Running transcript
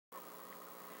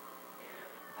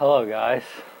Hello guys,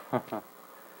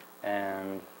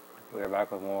 and we're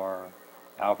back with more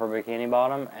Alpha Bikini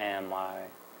Bottom, and my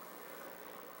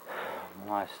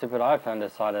stupid iPhone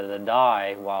decided to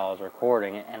die while I was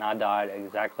recording, and I died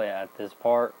exactly at this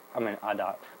part.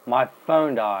 My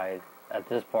phone died at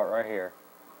this part right here,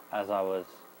 as I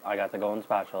got the golden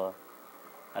spatula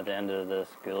at the end of this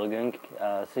Lagoon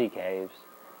Sea Caves,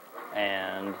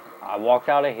 and I walked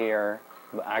out of here,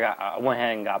 but I went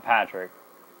ahead and got Patrick,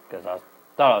 because I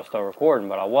thought I was still recording,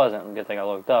 but I wasn't. Good thing I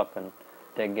looked up and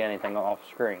didn't get anything off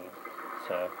screen.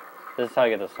 So, this is how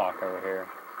you get the stock over here.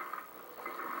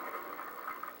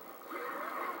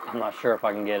 I'm not sure if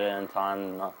I can get it in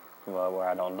time where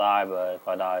I don't die, but if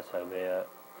I die, so be it.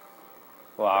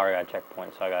 Well, I already got a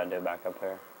checkpoint, so I gotta do it back up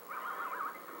here.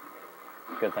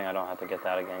 Good thing I don't have to get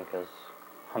that again, because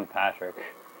I'm Patrick.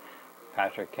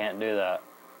 Patrick can't do that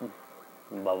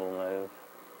bubble move.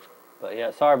 But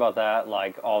yeah, sorry about that,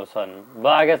 like, all of a sudden. But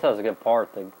I guess that was a good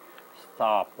part. The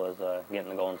stop was getting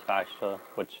the golden spatula,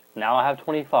 which now I have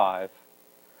 25,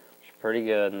 which is pretty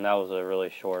good, and that was a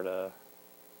really short,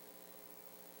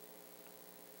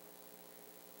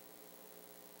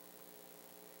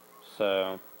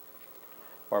 So,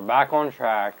 we're back on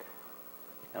track,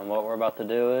 and what we're about to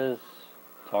do is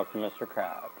talk to Mr.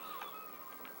 Krabs.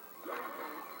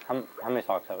 How many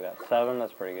stocks have we got? 7?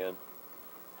 That's pretty good.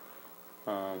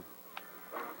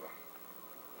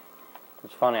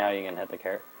 It's funny how you can hit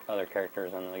the other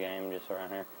characters in the game just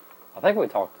around here. I think we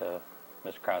talked to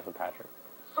Mr. Krabs with Patrick.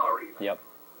 Sorry. Yep.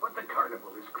 But the carnival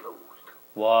is closed.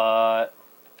 What?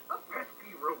 A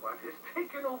pesky robot has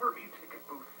taken over me ticket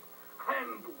booth.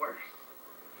 And worse,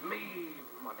 me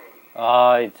money.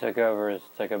 Oh, he took over his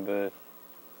ticket booth.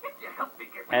 If you help me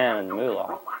get And rid of moolah.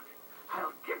 robot,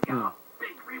 I'll give you a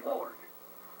big reward.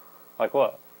 Like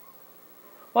what?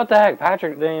 What the heck?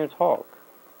 Patrick didn't even talk.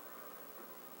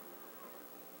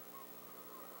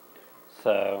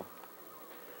 So,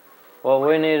 what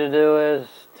we need to do is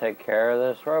take care of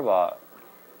this robot.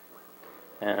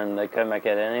 And they couldn't make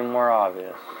it any more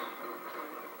obvious.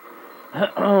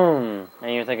 And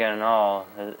you're thinking, oh,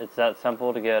 it's that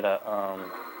simple to get a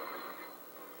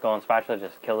golden spatula,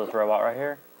 just kill this robot right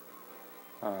here?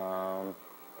 Well,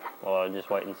 just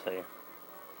wait and see.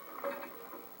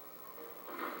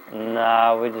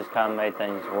 Nah, we just kind of made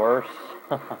things worse.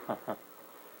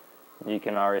 You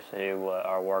can already see what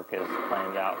our work is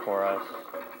planned out for us.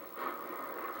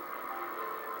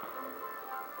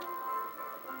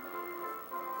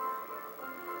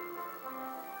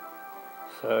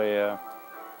 So yeah,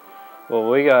 what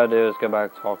we gotta do is go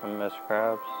back to talking to Mr.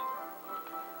 Krabs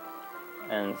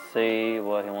and see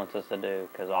what he wants us to do,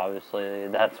 because obviously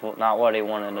that's not what he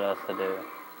wanted us to do.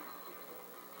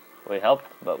 We helped,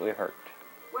 but we hurt.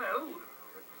 Well,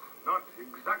 it's not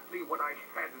exactly what I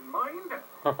had in mind.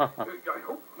 I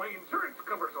hope my insurance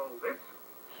covers all this.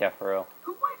 Yeah, for real.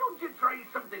 Why don't you try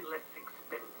something less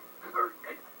expensive? Or,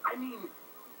 I mean,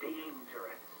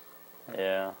 dangerous.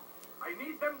 Yeah. I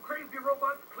need them crazy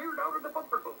robots cleared out of the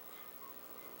bumper boats.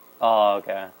 Oh,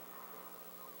 okay.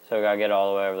 So we gotta get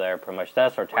all the way over there, pretty much.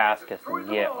 That's our task, is to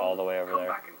get all the way over there.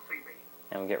 Back and see me.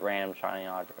 And we get random shiny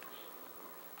objects.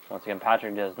 Once again,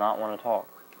 Patrick does not want to talk.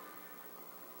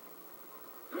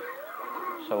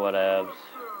 So whatevs.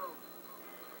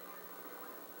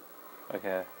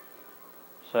 Okay.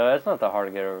 So it's not that hard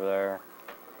to get over there.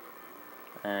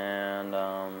 And,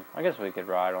 I guess we could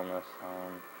ride on this,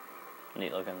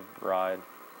 neat looking ride.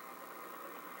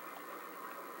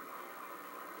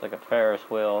 It's like a Ferris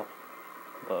wheel,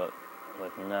 but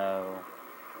with no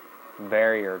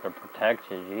barrier to protect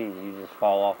you. Jeez, you just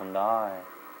fall off and die.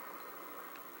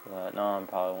 But no one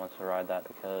probably wants to ride that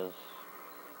because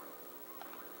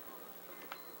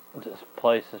this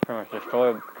place is pretty much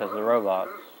destroyed because of the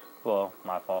robots. Well,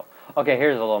 my fault. Okay,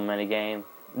 here's a little mini game.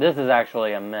 This is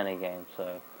actually a mini game,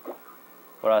 so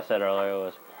what I said earlier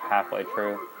was halfway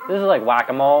true. This is like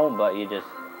whack-a-mole, but you just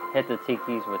hit the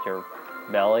tikis with your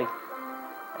belly,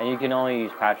 and you can only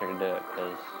use Patrick to do it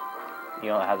because you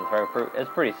don't have to throw fruit. It's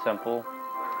pretty simple.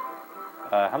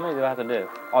 How many do I have to do?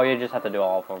 Oh, you just have to do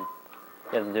all of them.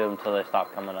 You have to do them until they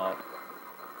stop coming up.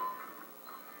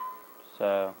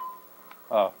 So,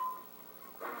 oh,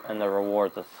 and the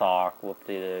reward's a sock.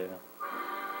 Whoop-de-doo.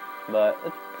 But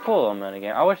it's cool little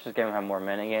minigame. I wish this game had more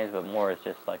minigames, but more is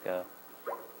just like a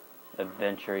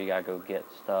adventure. You gotta go get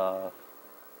stuff,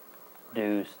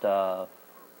 do stuff.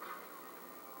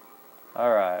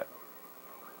 Alright.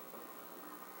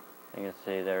 You can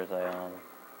see there's a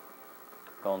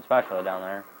golden spatula down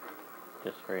there.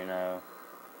 Just for, you know,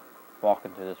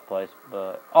 walking through this place.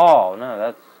 But, oh, no,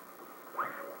 that's,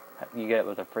 you get it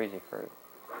with a freezy fruit.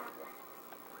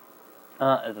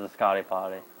 It's a Scotty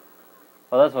Potty.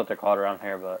 Well, that's what they're called around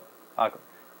here, but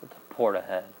it's a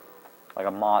porta-head. Like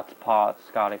a Mott's Pot,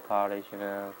 Scotty Potties, you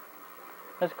know.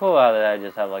 It's cool how they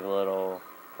just have like little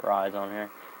rides on here.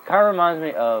 Kind of reminds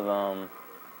me of, I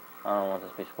don't want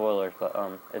this to be spoilers, but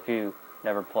if you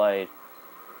never played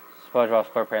SpongeBob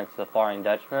SquarePants The Flying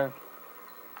Dutchman,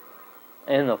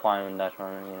 in The Flying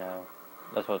Dutchman, you know,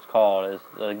 that's what it's called, is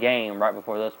the game right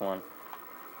before this one.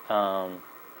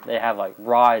 They have like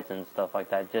rides and stuff like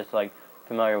that, just like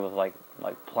familiar with like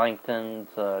Plankton's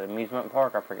amusement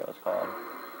park, I forget what it's called.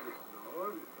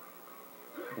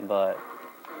 But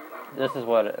this is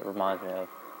what it reminds me of,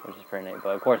 which is pretty neat. But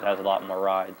of course it has a lot more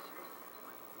rides.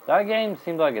 That game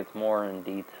seems like it's more in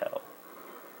detail.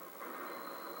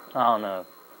 I don't know,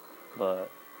 but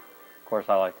of course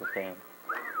I like this game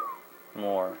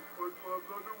more.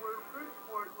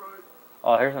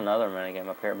 Oh, here's another minigame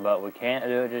up here, but we can't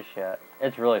do it just yet.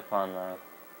 It's really fun though.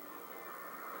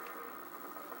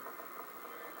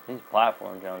 These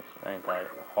platform jumps ain't that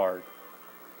hard.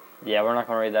 Yeah, we're not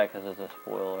going to read that because it's a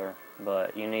spoiler,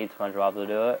 but you need SpongeBob to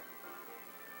do it.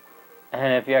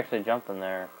 And if you actually jump in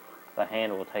there, the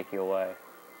hand will take you away.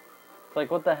 It's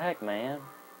like, what the heck, man?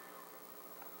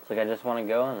 It's like, I just want to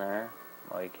go in there.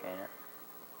 Well, you can't.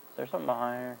 Is there something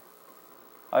behind here?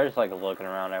 I just like looking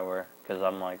around everywhere, because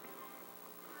I'm like,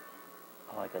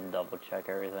 I like to double check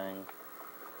everything.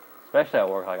 Especially at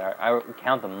work, like, I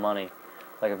count the money.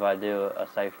 Like, if I do a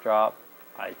safe drop,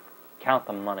 I count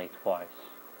the money twice.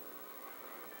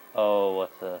 Oh,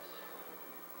 what's this?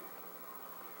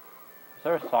 Is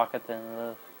there a socket at the end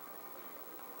of this?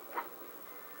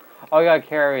 Oh, you gotta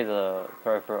carry the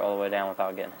throw fruit all the way down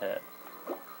without getting hit.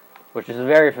 Which is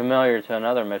very familiar to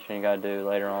another mission you gotta do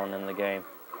later on in the game.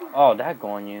 Oh,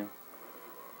 daggone you.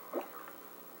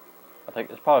 I think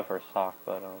it's probably for a sock,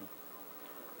 but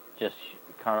just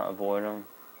kind of avoid them.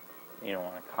 You don't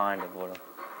want to kind of avoid them.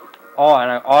 Oh,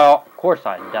 and of course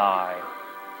I die.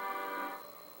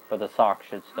 But the sock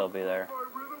should still be there.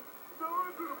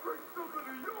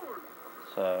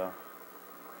 So,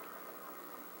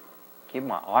 keep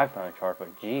my iPhone charged,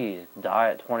 but geez, die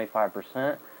at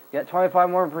 25%. You got 25%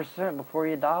 more before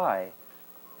you die.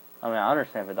 I mean, I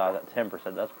understand if it dies at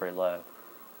 10%, that's pretty low.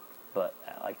 But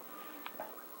at like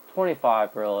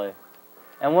 25, really.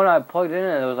 And when I plugged it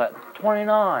in, it was at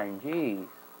 29. Jeez.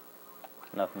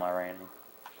 Enough of my ranting.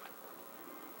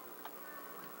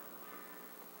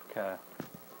 Okay.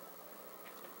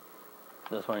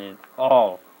 This one,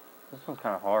 this one's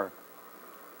kind of hard.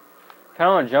 Kind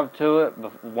of want to jump to it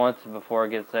once before it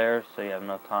gets there, so you have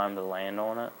enough time to land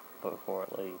on it before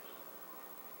it leaves.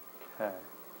 Okay.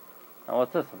 Now,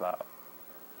 what's this about?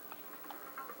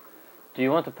 Do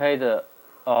you want to pay the...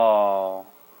 Oh,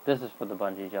 this is for the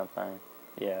bungee jump thing.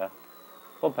 Yeah.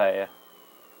 We'll pay you.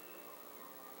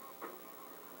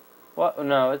 What?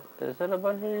 No, is it a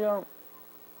bungee jump?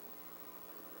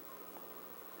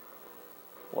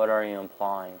 What are you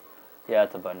implying? Yeah,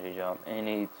 it's a bungee jump. He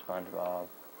needs SpongeBob.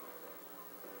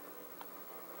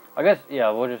 I guess, yeah,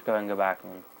 we'll just go ahead and go back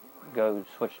and go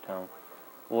switch to him.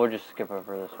 We'll just skip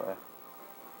over this way.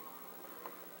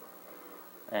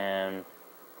 And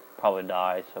probably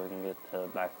die so we can get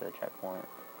back to the checkpoint.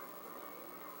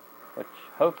 Which,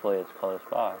 hopefully, it's close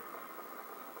by.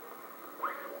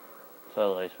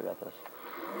 So at least we got this.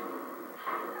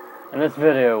 And this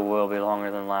video will be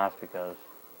longer than last because...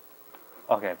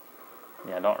 Okay.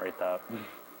 Yeah, don't read that.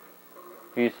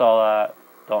 If you saw that,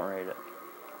 don't read it.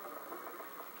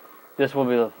 This will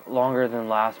be the longer than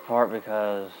last part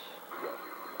because,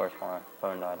 of course, my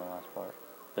phone died in the last part.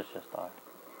 This just died.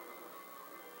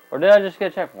 Or did I just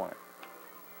get a checkpoint?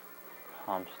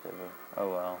 Oh, I'm stupid. Oh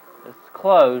well. It's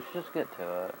close. Just get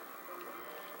to it.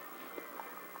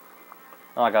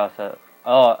 Like I said,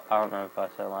 I don't know if I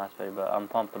said last video, but I'm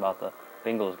pumped about the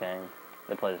Bengals game.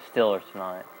 They play the Steelers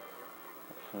tonight.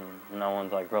 No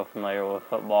one's like real familiar with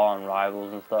football and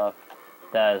rivals and stuff.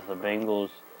 That is the Bengals'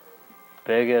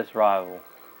 biggest rival.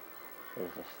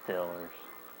 Is the Steelers.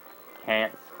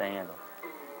 Can't stand them.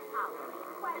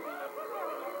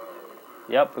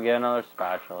 Yep, we get another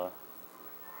spatula.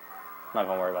 Not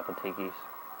gonna worry about the tikis.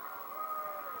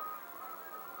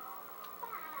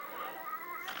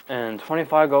 And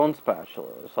 25 golden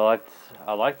spatulas. So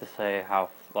I like to say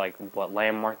what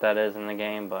landmark that is in the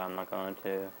game, but I'm not going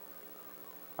to.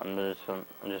 I'm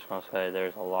just gonna say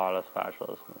there's a lot of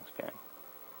spatulas in this game.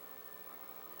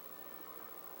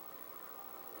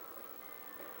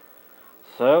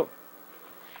 So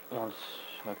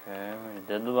okay, we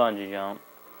did the bungee jump.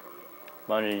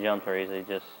 Bungee jumps are easy,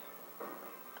 just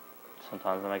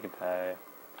sometimes they make you pay.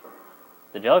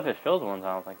 The jellyfish field ones,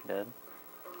 I don't think you did.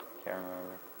 Can't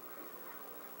remember.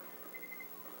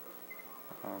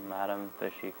 Madam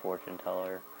Fishy Fortune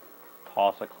Teller.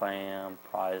 Toss a clam.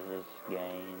 Prizes.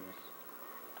 Games.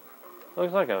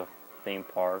 Looks like a theme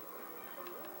park.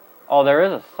 Oh, there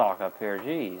is a sock up here.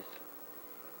 Jeez.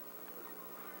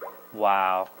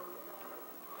 Wow.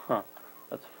 Huh.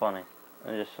 That's funny.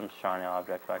 And just some shiny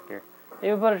objects back here. They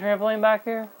even put a trampoline back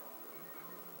here?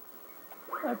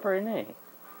 That's pretty neat.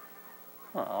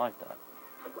 Huh, I like that.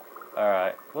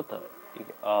 Alright, what the...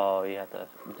 Oh, you have to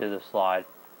do the slide.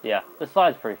 Yeah, the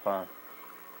slide's pretty fun.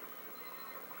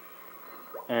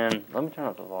 And let me turn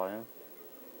up the volume.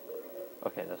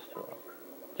 Okay, that's too loud.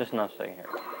 Just enough so you can hear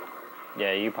it.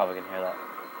 Yeah, you probably can hear that.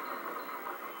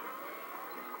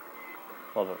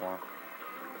 A little bit more.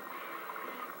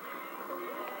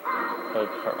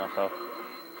 Oops, hurt myself.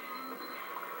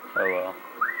 Oh well.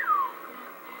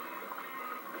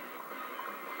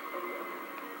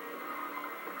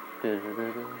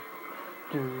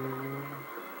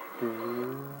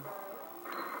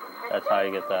 That's how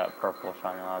you get that purple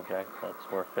shiny object.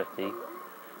 That's worth 50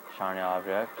 shiny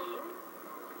objects.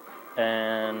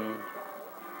 And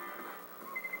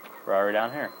right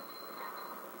down here.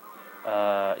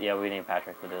 Yeah, we need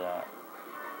Patrick to do that.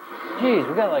 Jeez,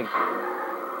 we got like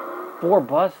 4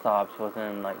 bus stops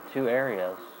within like 2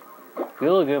 areas.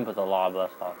 Blue Lagoon puts a lot of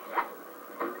bus stops.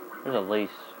 There's at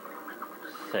least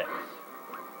 6.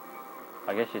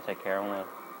 I guess you take care of them.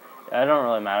 It don't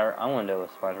really matter. I'm gonna do it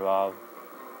with Spongebob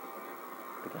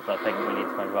because I think we need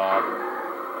Spongebob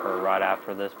for right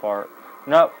after this part.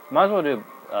 Nope, might as well do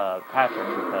Patrick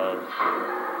because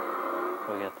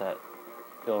we get that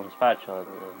golden spatula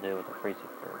to do with the freezy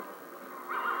fruit.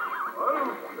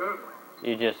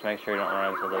 You just make sure you don't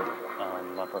run into the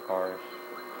bumper cars.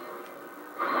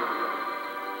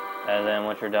 And then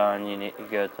once you're done, you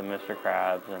go to Mr.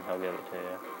 Krabs and he'll give it to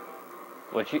you.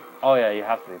 Oh yeah, you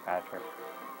have to be Patrick.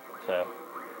 So,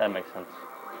 that makes sense.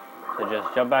 So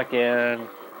just jump back in.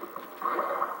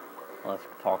 Let's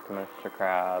talk to Mr.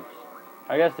 Krabs.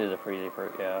 I guess do the freezy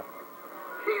fruit, yeah.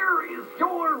 Here is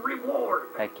your reward.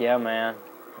 Heck yeah, man.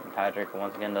 And Patrick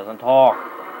once again doesn't talk.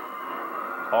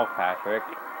 Talk, Patrick.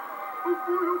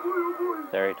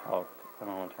 There he talked. I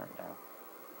don't want to turn it down.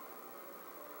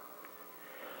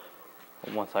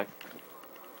 1 sec.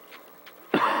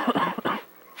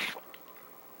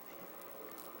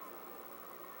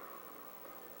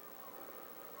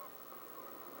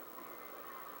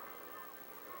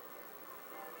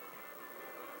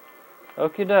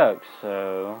 Okie doke,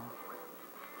 so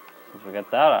since we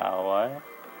got that out of the way,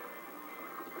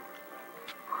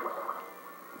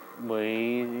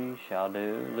 we shall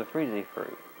do the freezy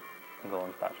fruit and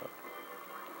golden spatula.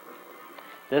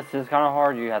 This is kind of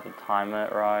hard. You have to time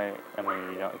it right. I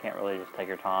mean, you can't really just take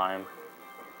your time.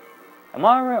 Am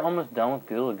I already almost done with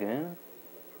Goo Lagoon?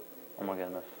 Oh my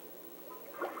goodness.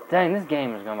 Dang, this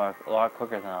game is going by a lot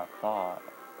quicker than I thought.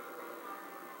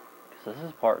 Because this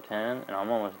is part 10, and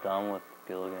I'm almost done with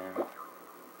Goo Lagoon.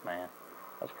 Man,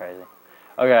 that's crazy.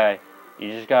 Okay,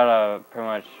 you just gotta pretty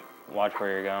much watch where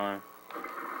you're going.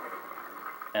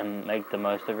 And make the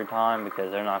most of your time,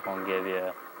 because they're not going to give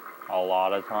you a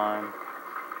lot of time.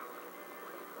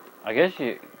 I guess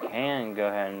you can go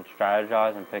ahead and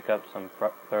strategize and pick up some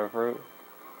throw fruit.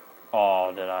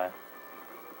 Oh, did I?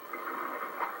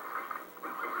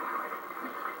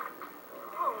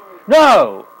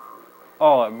 No!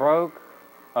 Oh, it broke?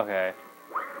 Okay.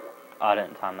 I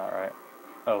didn't time that right.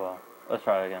 Oh well. Let's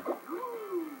try it again.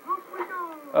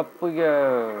 Up we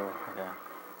go. Okay.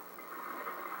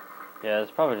 Yeah,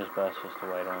 it's probably just best just to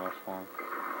wait on this one.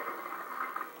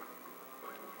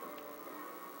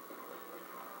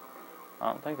 I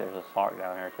don't think there's a sock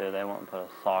down here too. They won't put a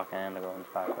sock and a golden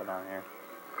spatula down here.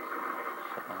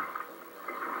 So.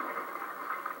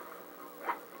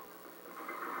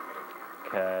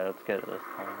 Okay, let's get it this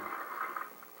time.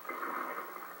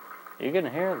 You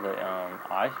can hear the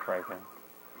ice breaking.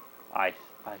 Ice,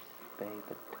 baby,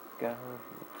 to go,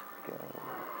 to go.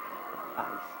 Ice,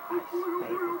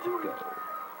 baby, to go.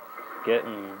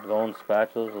 Getting golden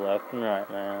spatulas left and right,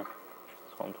 man.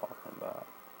 That's what I'm talking about.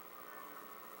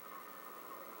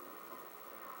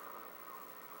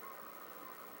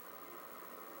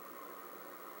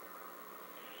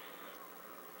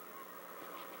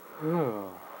 Whew.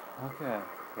 Okay, I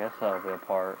guess that'll be a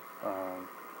part.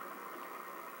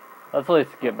 Let's at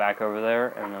least get back over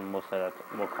there, and then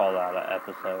we'll call that an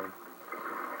episode.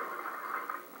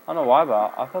 I don't know why,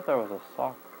 but I thought there was a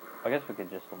sock. I guess we could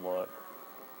just look.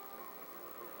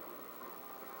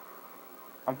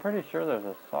 I'm pretty sure there's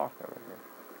a sock over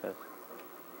here.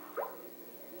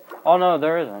 Oh no,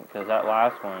 there isn't, because that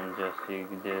last one just you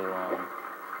could do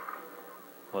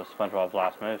was SpongeBob's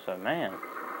last move. So man,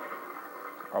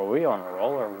 are we on a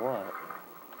roll or what?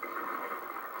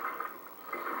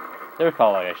 There's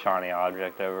probably like a shiny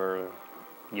object over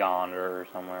yonder or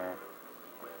somewhere.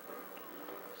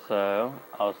 So,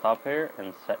 I'll stop here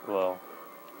and set, well,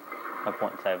 no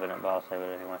point in saving it, but I'll save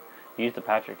it anyway. Use the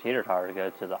Patrick Teeter Tower to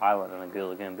go to the island in the Goo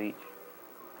Lagoon Beach.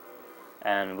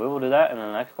 And we will do that in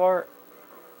the next part.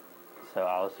 So,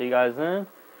 I'll see you guys then.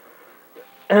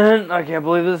 And I can't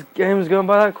believe this game is going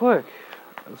by that quick.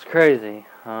 It's crazy.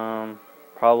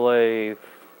 Probably, I'm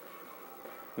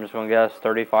just going to guess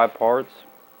 35 parts.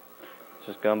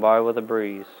 Just going by with a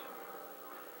breeze.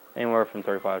 Anywhere from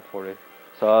 35 to 40.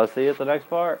 So I'll see you at the next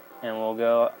part, and we'll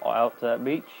go out to that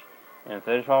beach and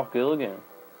finish off Goo Lagoon.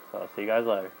 So I'll see you guys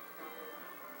later.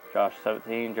 Josh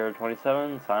 17, Jared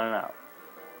 27, signing out.